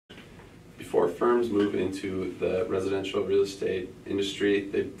Before firms move into the residential real estate industry,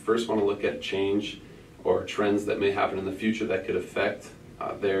 they first want to look at change or trends that may happen in the future that could affect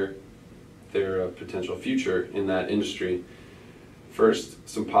their potential future in that industry. First,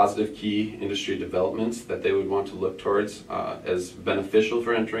 some positive key industry developments that they would want to look towards as beneficial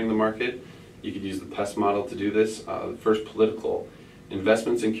for entering the market. You could use the PEST model to do this. First, political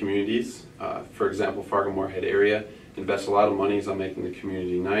investments in communities. For example, Fargo-Moorhead area invest a lot of monies on making the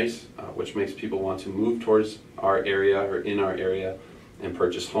community nice, which makes people want to move towards our area or in our area and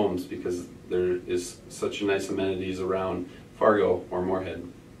purchase homes because there is such nice amenities around Fargo or Moorhead.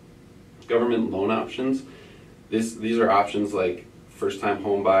 Government loan options. These are options like first-time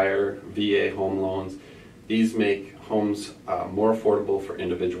home buyer, VA home loans. These make homes more affordable for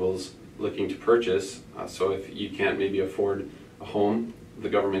individuals looking to purchase. So if you can't maybe afford a home, the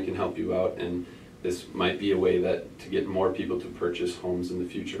government can help you out, and this might be a way to get more people to purchase homes in the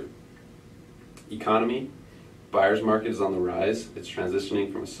future. Economy. Buyer's market is on the rise. It's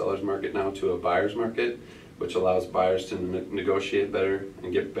transitioning from a seller's market now to a buyer's market, which allows buyers to negotiate better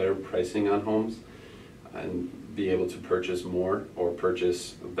and get better pricing on homes and be able to purchase more or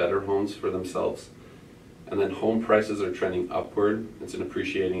purchase better homes for themselves. And then home prices are trending upward. It's an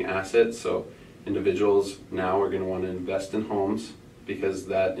appreciating asset, so individuals now are going to want to invest in homes because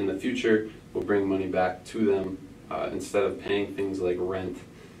that in the future will bring money back to them instead of paying things like rent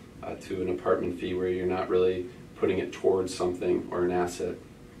to an apartment fee where you're not really putting it towards something or an asset.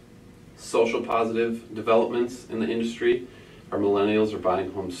 Social positive developments in the industry. Our millennials are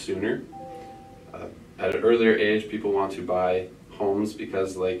buying homes sooner. At an earlier age, people want to buy homes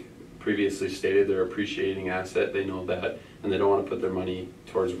because, like previously stated, they're appreciating asset. They know that, and they don't want to put their money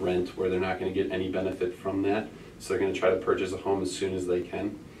towards rent where they're not going to get any benefit from that. So they're going to try to purchase a home as soon as they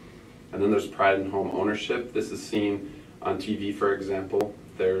can. And then there's pride in home ownership. This is seen on TV, for example.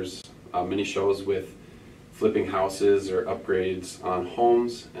 There's many shows with flipping houses or upgrades on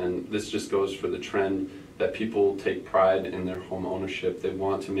homes, and this just goes for the trend that people take pride in their home ownership. They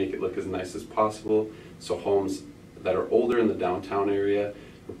want to make it look as nice as possible. So homes that are older in the downtown area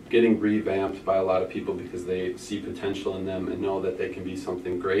are getting revamped by a lot of people because they see potential in them and know that they can be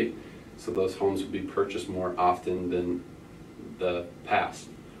something great. So those homes will be purchased more often than the past.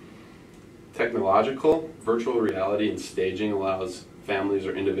 Technological, virtual reality and staging allows families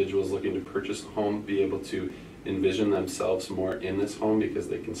or individuals looking to purchase a home be able to envision themselves more in this home because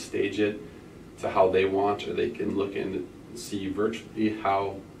they can stage it to how they want, or they can look and see virtually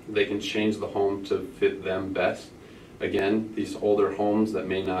how they can change the home to fit them best. Again, these older homes that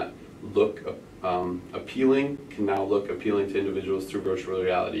may not look appealing can now look appealing to individuals through virtual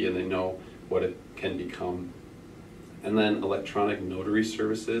reality, and they know what it can become. And then electronic notary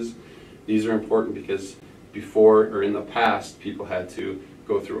services. These are important because before or in the past, people had to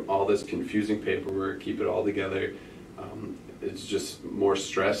go through all this confusing paperwork, keep it all together. It's just more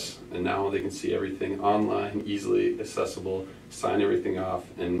stress, and now they can see everything online, easily accessible, sign everything off,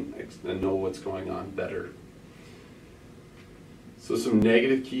 and know what's going on better. So some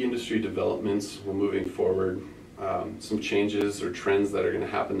negative key industry developments we're moving forward, some changes or trends that are going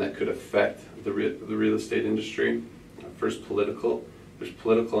to happen that could affect the real estate industry. First, political. There's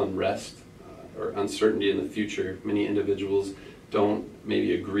political unrest or uncertainty in the future. Many individuals don't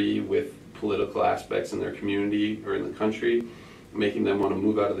maybe agree with political aspects in their community or in the country, making them want to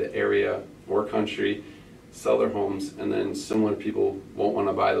move out of the area or country, sell their homes, and then similar people won't want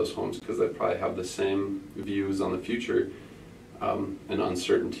to buy those homes because they probably have the same views on the future and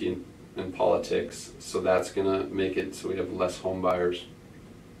uncertainty in politics. So that's going to make it so we have less home buyers.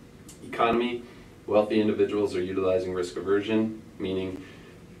 Economy. Wealthy individuals are utilizing risk aversion, meaning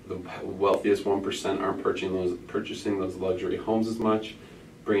the wealthiest 1% aren't purchasing those luxury homes as much,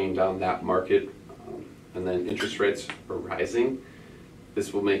 bringing down that market. And then interest rates are rising.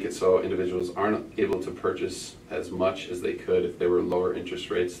 This will make it so individuals aren't able to purchase as much as they could if there were lower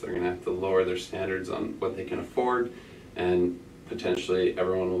interest rates. They're going to have to lower their standards on what they can afford, and potentially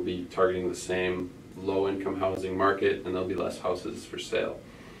everyone will be targeting the same low-income housing market, and there'll be less houses for sale.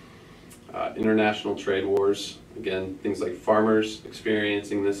 International trade wars, again, things like farmers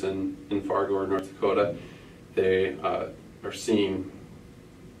experiencing this in Fargo or North Dakota. They are seeing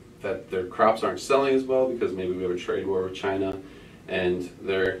that their crops aren't selling as well because maybe we have a trade war with China, and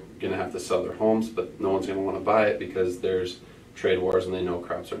they're going to have to sell their homes, but no one's going to want to buy it because there's trade wars and they know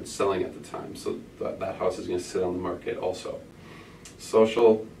crops aren't selling at the time. So that house is going to sit on the market also.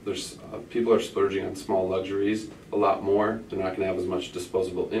 Social, there's people are splurging on small luxuries a lot more. They're not going to have as much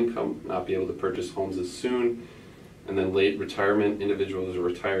disposable income, not be able to purchase homes as soon. And then late retirement, individuals are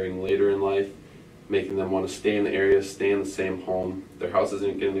retiring later in life, making them want to stay in the area, stay in the same home. Their house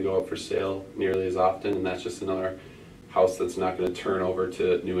isn't going to go up for sale nearly as often, and that's just another house that's not going to turn over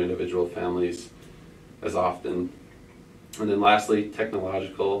to new individual families as often. And then lastly,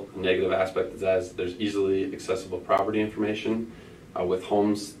 technological negative aspect is as there's easily accessible property information. With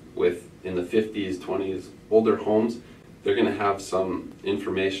homes in the 50s, 20s, older homes, they're going to have some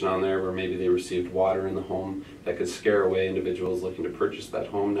information on there where maybe they received water in the home that could scare away individuals looking to purchase that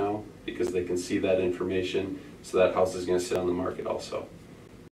home now, because they can see that information, so that house is going to sit on the market also.